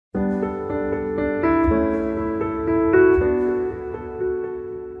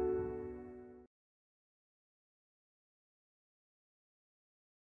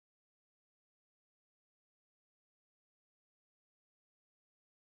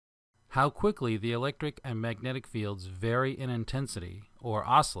How quickly the electric and magnetic fields vary in intensity, or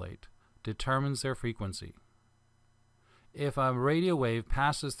oscillate, determines their frequency. If a radio wave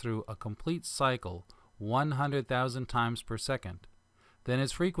passes through a complete cycle 100,000 times per second, then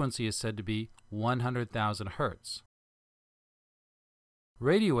its frequency is said to be 100,000 Hertz.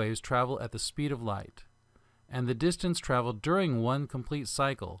 Radio waves travel at the speed of light, and the distance traveled during one complete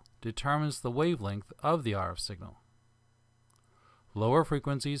cycle determines the wavelength of the RF signal. Lower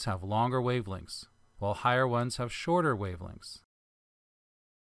frequencies have longer wavelengths, while higher ones have shorter wavelengths.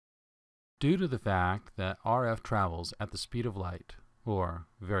 Due to the fact that RF travels at the speed of light, or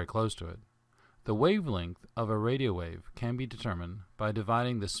very close to it, the wavelength of a radio wave can be determined by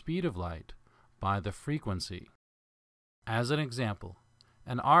dividing the speed of light by the frequency. As an example,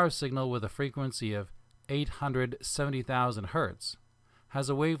 an RF signal with a frequency of 870,000 Hertz has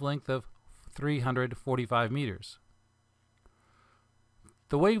a wavelength of 345 meters.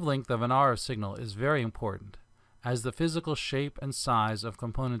 The wavelength of an RF signal is very important, as the physical shape and size of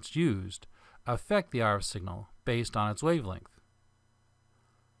components used affect the RF signal based on its wavelength.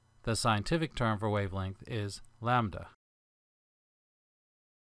 The scientific term for wavelength is lambda.